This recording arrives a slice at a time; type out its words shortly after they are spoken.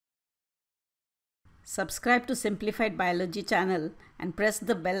Subscribe to Simplified Biology channel and press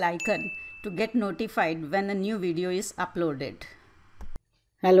the bell icon to get notified when a new video is uploaded.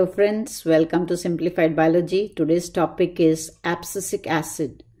 Hello friends, welcome to Simplified Biology. Today's topic is abscisic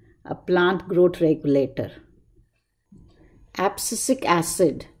acid, a plant growth regulator. Abscisic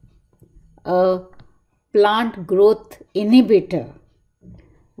acid, a plant growth inhibitor,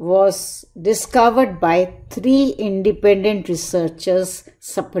 was discovered by 3 independent researchers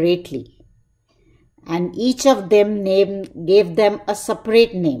separately, and each of them gave them a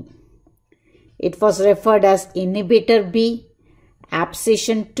separate name. It was referred as inhibitor B,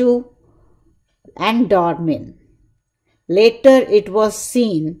 abscission 2, and dormin. Later it was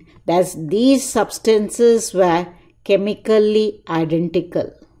seen that these substances were chemically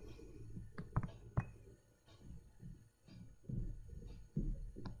identical.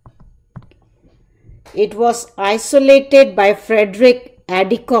 It was isolated by Frederick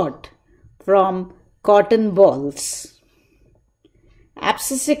Adicott from cotton balls.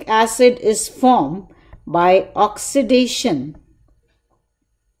 Abscisic acid is formed by oxidation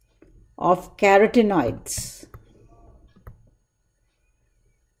of carotenoids,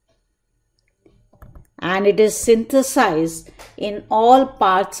 and it is synthesized in all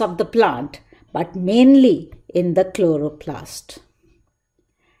parts of the plant but mainly in the chloroplast,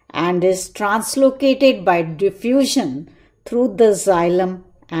 and is translocated by diffusion through the xylem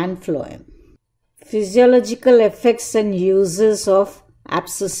and phloem. Physiological effects and uses of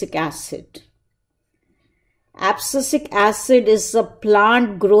abscisic acid. Abscisic acid is a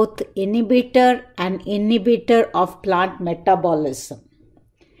plant growth inhibitor and inhibitor of plant metabolism.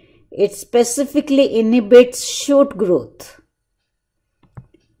 It specifically inhibits shoot growth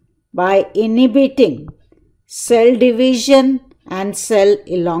by inhibiting cell division and cell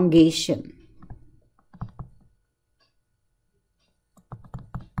elongation.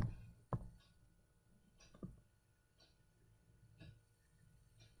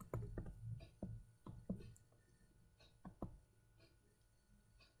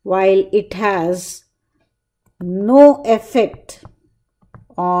 While it has no effect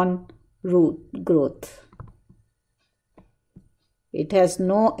on root growth. It has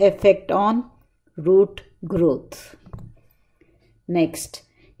no effect on root growth. Next,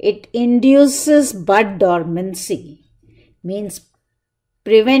 it induces bud dormancy, means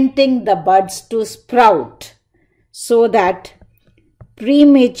preventing the buds to sprout so that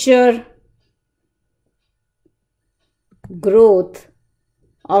premature growth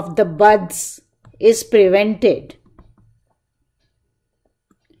of the buds is prevented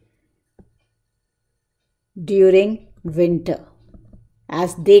during winter,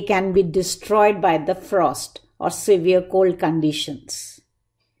 as they can be destroyed by the frost or severe cold conditions.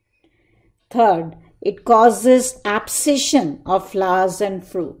 Third, it causes abscission of flowers and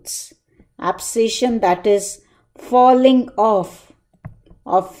fruits. Abscission, that is falling off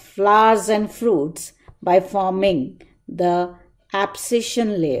of flowers and fruits by forming the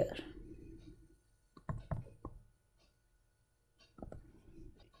abscission layer.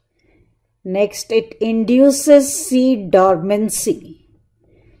 Next, it induces seed dormancy.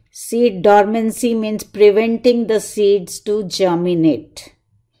 Seed dormancy means preventing the seeds to germinate.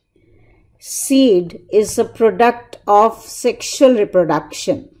 Seed is a product of sexual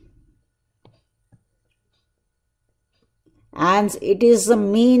reproduction, and it is a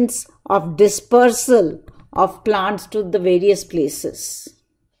means of dispersal of plants to the various places.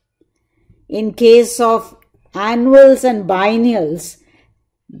 In case of annuals and biennials,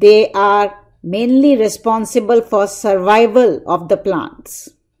 they are mainly responsible for survival of the plants.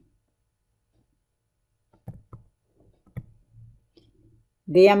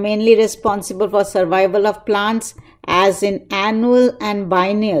 They are mainly responsible for survival of plants, as in annual and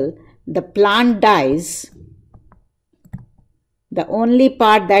biennial, the plant dies. The only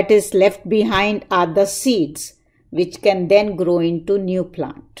part that is left behind are the seeds, which can then grow into new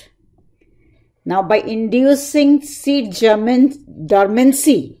plant. Now, by inducing seed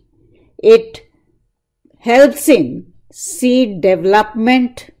dormancy, it helps in seed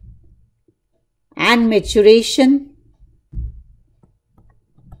development and maturation,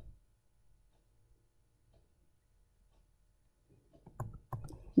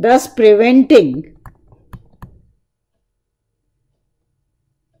 thus preventing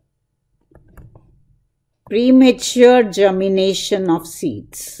premature germination of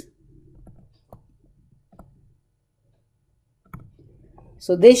seeds.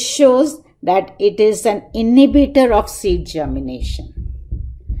 So this shows that it is an inhibitor of seed germination.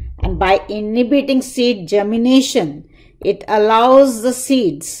 And by inhibiting seed germination, it allows the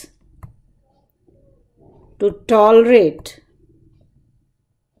seeds to tolerate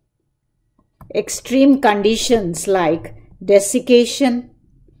extreme conditions like desiccation,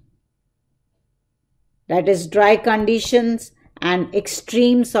 that is dry conditions, and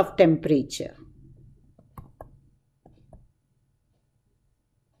extremes of temperature.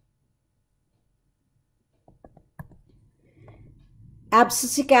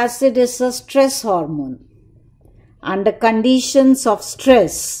 Abscisic acid is a stress hormone. Under conditions of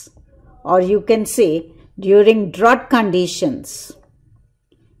stress, or you can say during drought conditions,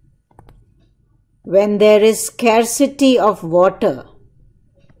 when there is scarcity of water,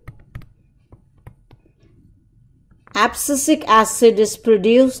 abscisic acid is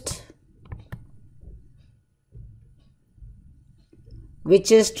produced,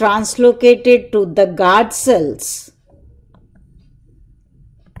 which is translocated to the guard cells,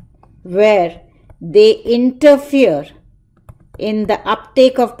 where they interfere in the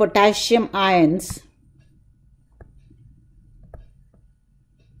uptake of potassium ions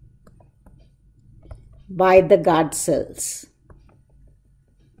by the guard cells.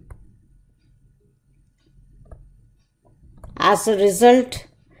 As a result,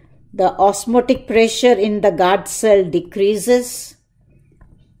 the osmotic pressure in the guard cell decreases.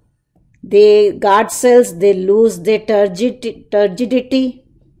 The guard cells, they lose their turgidity,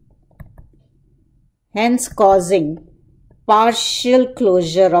 hence causing partial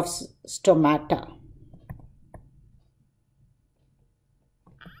closure of stomata.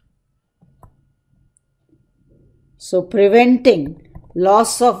 So preventing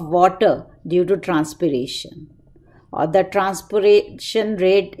loss of water due to transpiration, or the transpiration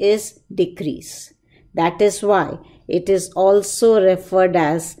rate is decreased. That is why it is also referred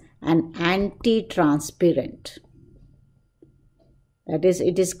as an anti-transpirant. That is,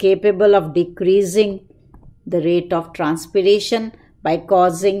 it is capable of decreasing the rate of transpiration by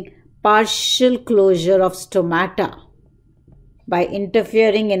causing partial closure of stomata by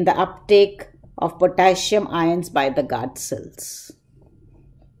interfering in the uptake of potassium ions by the guard cells.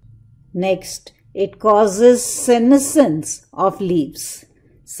 Next, it causes senescence of leaves.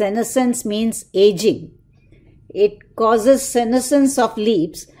 Senescence means aging. It causes senescence of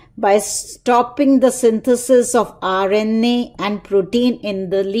leaves by stopping the synthesis of RNA and protein in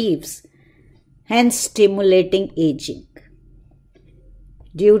the leaves, hence stimulating aging.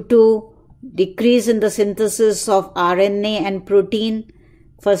 Due to decrease in the synthesis of RNA and protein,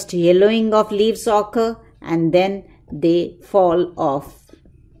 first yellowing of leaves occur and then they fall off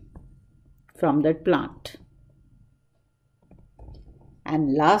from the plant.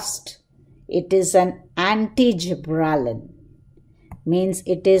 And last, it is an anti-gibberellin, means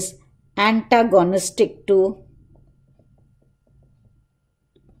it is antagonistic to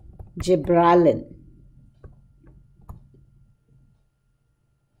gibberellin,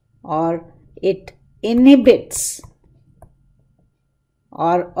 or it inhibits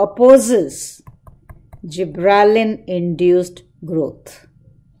or opposes gibberellin induced growth.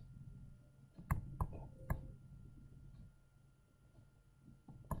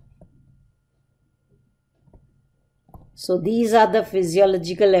 So these are the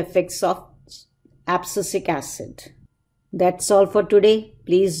physiological effects of abscisic acid. That's all for today.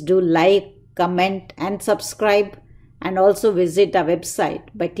 Please do like, comment and subscribe, and also visit our website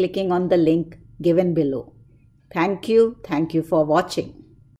by clicking on the link given below. Thank you for watching.